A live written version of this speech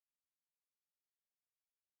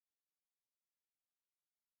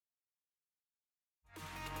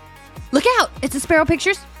Look out! It's a Sparrow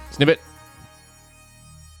Pictures. Snippet.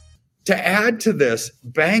 To add to this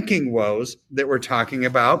banking woes that we're talking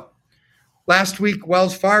about, last week,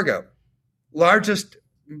 Wells Fargo, largest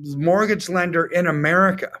mortgage lender in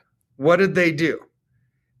America, what did they do?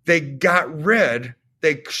 They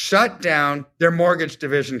shut down their mortgage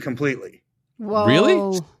division completely. Whoa.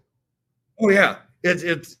 Really? Oh yeah.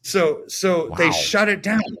 So Wow. They shut it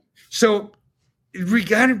down. So we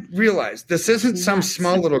got to realize this isn't some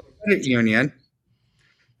small little credit union.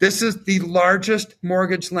 This is the largest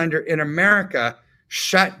mortgage lender in America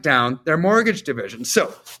shut down their mortgage division.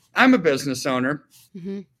 So I'm a business owner.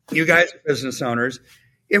 Mm-hmm. You guys are business owners.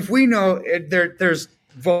 If we know there's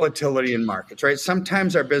volatility in markets, right?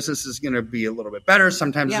 Sometimes our business is going to be a little bit better.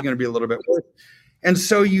 Sometimes it's going to be a little bit worse. And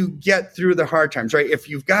so you get through the hard times, right? If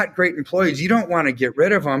you've got great employees, you don't want to get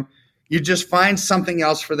rid of them. You just find something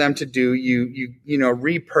else for them to do. You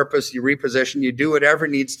repurpose, you reposition, you do whatever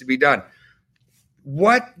needs to be done.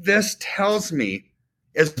 What this tells me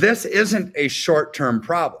is this isn't a short-term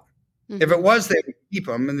problem. Mm-hmm. If it was, they would keep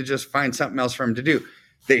them and they just find something else for them to do.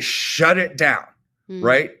 They shut it down,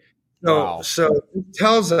 right? So it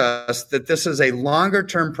tells us that this is a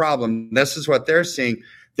longer-term problem. This is what they're seeing.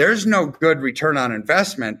 There's no good return on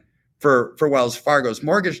investment for Wells Fargo's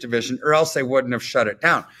mortgage division, or else they wouldn't have shut it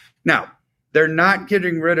down. Now, they're not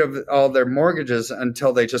getting rid of all their mortgages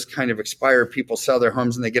until they just kind of expire. People sell their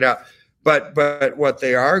homes and they get out. But what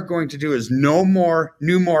they are going to do is no more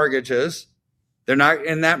new mortgages. They're not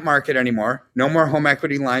in that market anymore. No more home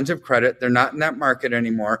equity lines of credit. They're not in that market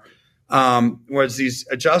anymore. Was these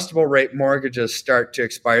adjustable rate mortgages start to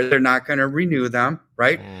expire, they're not going to renew them,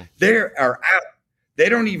 right? They are out. They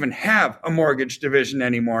don't even have a mortgage division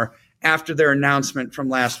anymore after their announcement from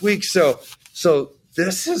last week. So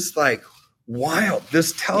this is like wild.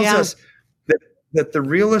 This tells us that the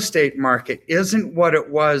real estate market isn't what it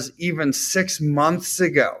was even 6 months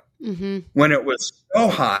ago when it was so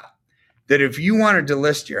hot that if you wanted to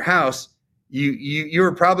list your house, you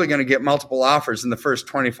were probably going to get multiple offers in the first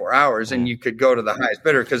 24 hours and you could go to the highest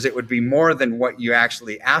bidder because it would be more than what you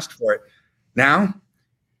actually asked for it. Now,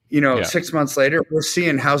 6 months later, we're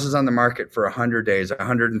seeing houses on the market for 100 days,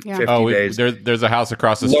 150 days. There's a house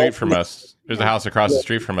across the street from us. There's a house across the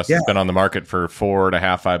street from us that's been on the market for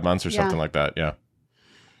 4.5, 5 months or something like that. Yeah.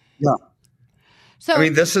 Yeah. So, I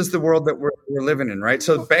mean, this is the world that we're living in, right?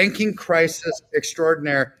 So banking crisis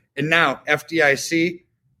extraordinaire. And now FDIC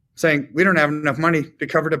saying we don't have enough money to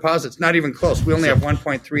cover deposits. Not even close. We only have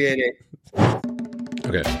 1.388.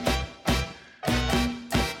 Okay.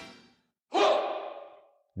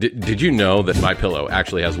 Did you know that MyPillow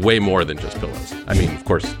actually has way more than just pillows? I mean, of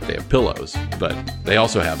course, they have pillows, but they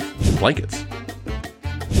also have blankets,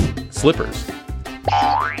 slippers,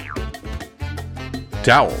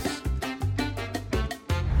 towels,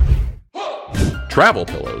 travel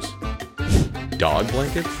pillows, dog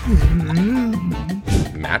blankets,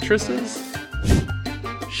 mattresses,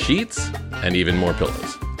 sheets, and even more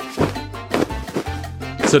pillows.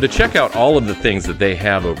 So to check out all of the things that they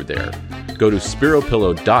have over there, go to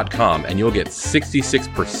SPEROPillow.com and you'll get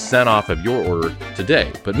 66% off of your order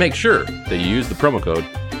today. But make sure that you use the promo code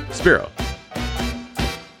SPERO.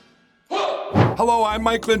 Hello, I'm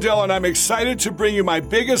Mike Lindell, and I'm excited to bring you my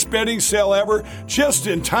biggest bedding sale ever just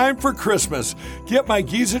in time for Christmas. Get my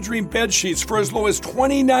Giza Dream bed sheets for as low as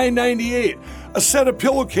 $29.98. A set of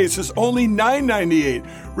pillowcases, only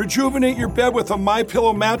 $9.98. Rejuvenate your bed with a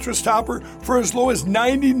MyPillow mattress topper for as low as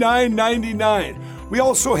 $99.99. We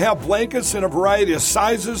also have blankets in a variety of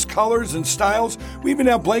sizes, colors, and styles. We even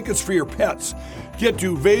have blankets for your pets. Get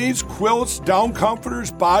duvets, quilts, down comforters,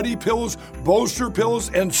 body pillows, bolster pillows,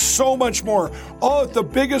 and so much more, all at the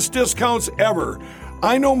biggest discounts ever.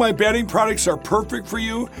 I know my bedding products are perfect for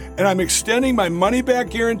you, and I'm extending my money-back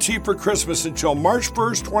guarantee for Christmas until March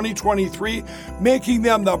 1st, 2023, making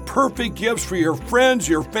them the perfect gifts for your friends,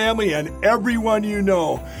 your family, and everyone you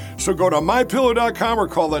know. So go to MyPillow.com or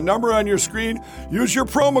call the number on your screen, use your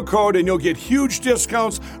promo code, and you'll get huge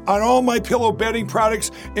discounts on all MyPillow bedding products,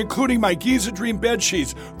 including my Giza Dream bed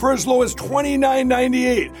sheets, for as low as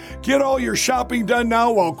 $29.98. Get all your shopping done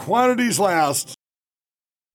now while quantities last.